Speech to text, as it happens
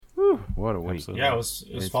What a week. Absolutely. Yeah, it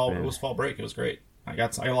was fall. It was fall break. It was great. I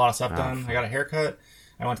got a lot of stuff done. I got a haircut.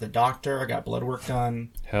 I went to the doctor. I got blood work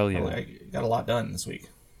done. Hell yeah. I got a lot done this week.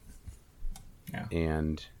 Yeah.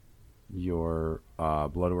 And your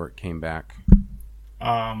blood work came back.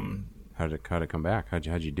 How did it come back?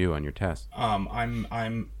 How'd you do on your test? I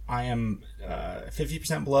am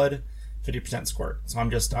 50% blood, 50% squirt. So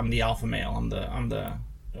I'm the alpha male. I'm the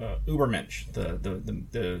Ubermensch,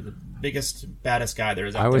 the biggest, baddest guy there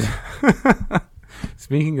is out there.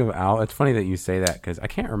 Speaking of Al, it's funny that you say that because I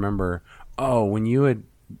can't remember. Oh, when you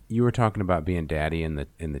were talking about being daddy in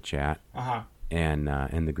the chat, and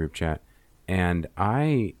in the group chat, and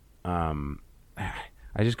I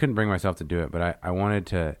just couldn't bring myself to do it, but I wanted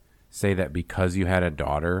to say that because you had a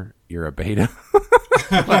daughter, you're a beta.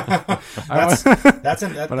 that's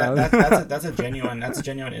a genuine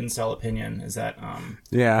incel opinion. Is that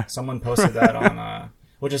someone posted that on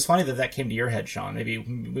which is funny that came to your head, Sean. Maybe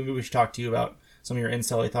we should talk to you about some of your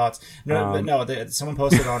incel thoughts. Someone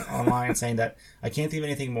posted online saying that I can't think of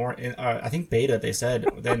anything more. I think beta, they said,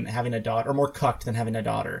 than having a daughter, or more cucked than having a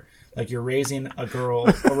daughter. Like you're raising a girl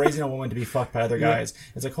or raising a woman to be fucked by other guys.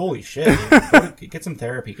 It's like, holy shit, dude. Get some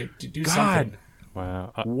therapy. Do something.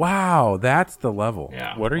 Wow. Wow, that's the level.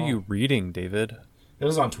 Yeah. What are you reading, David? It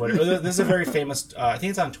was on Twitter. This is a very famous. I think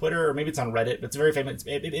it's on Twitter or maybe it's on Reddit. But it's very famous.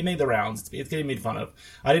 It made the rounds. It's getting made fun of.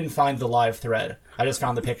 I didn't find the live thread. I just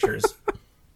found the pictures.